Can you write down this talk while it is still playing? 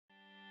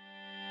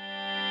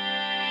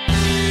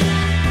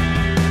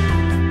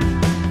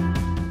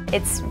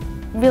It's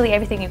really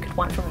everything you could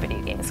want from a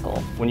video game school.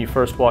 When you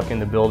first walk in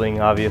the building,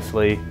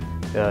 obviously,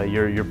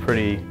 you're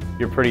pretty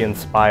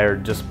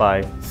inspired just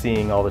by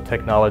seeing all the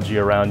technology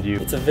around you.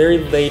 It's a very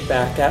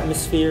laid-back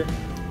atmosphere,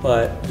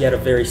 but yet a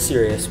very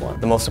serious one.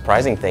 The most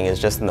surprising thing is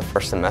just in the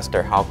first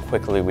semester how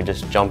quickly we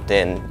just jumped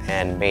in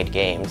and made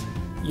games.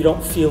 You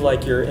don't feel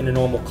like you're in a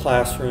normal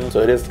classroom.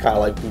 So it is kind of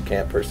like boot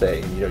camp per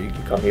se. You know, you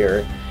can come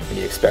here and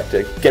you expect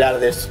to get out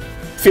of this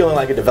feeling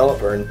like a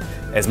developer. And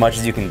as much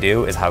as you can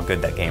do is how good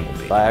that game will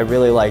be. I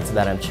really liked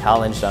that I'm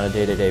challenged on a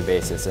day-to-day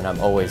basis and I'm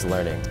always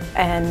learning.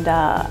 And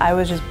I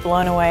was just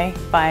blown away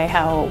by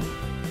how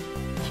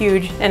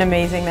huge and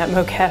amazing that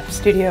mocap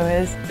studio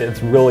is.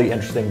 It's really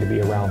interesting to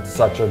be around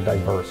such a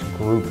diverse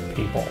group of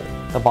people.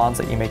 The bonds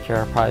that you make here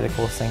are probably the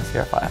coolest things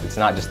here at FIEA. It's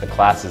not just the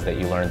classes that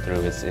you learn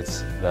through,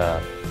 it's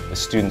the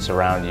students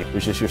around you.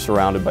 It's just you're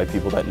surrounded by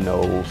people that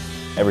know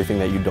everything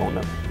that you don't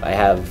know. I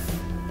have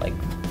like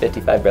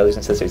 55 brothers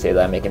and sisters here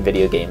that I'm making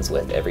video games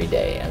with every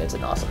day, and it's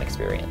an awesome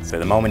experience. So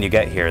the moment you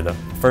get here, the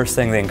first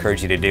thing they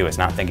encourage you to do is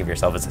not think of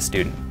yourself as a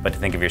student, but to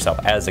think of yourself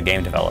as a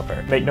game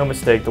developer. Make no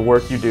mistake, the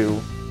work you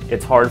do,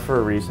 it's hard for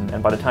a reason,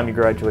 and by the time you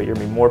graduate, you're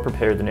going to be more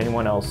prepared than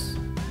anyone else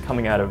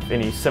coming out of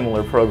any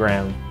similar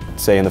program.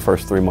 Say in the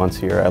first 3 months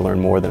here, I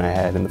learned more than I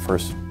had in the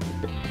first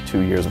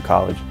 2 years of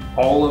college.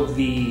 All of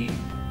the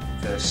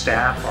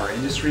staff are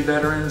industry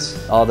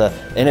veterans. All the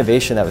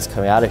innovation that was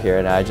coming out of here,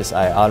 and I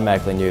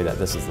automatically knew that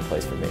this is the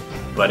place for me.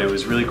 But it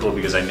was really cool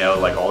because I know,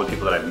 like, all the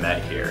people that I've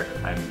met here,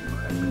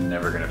 I'm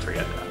never going to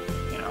forget them,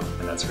 you know,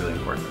 and that's really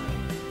important to me.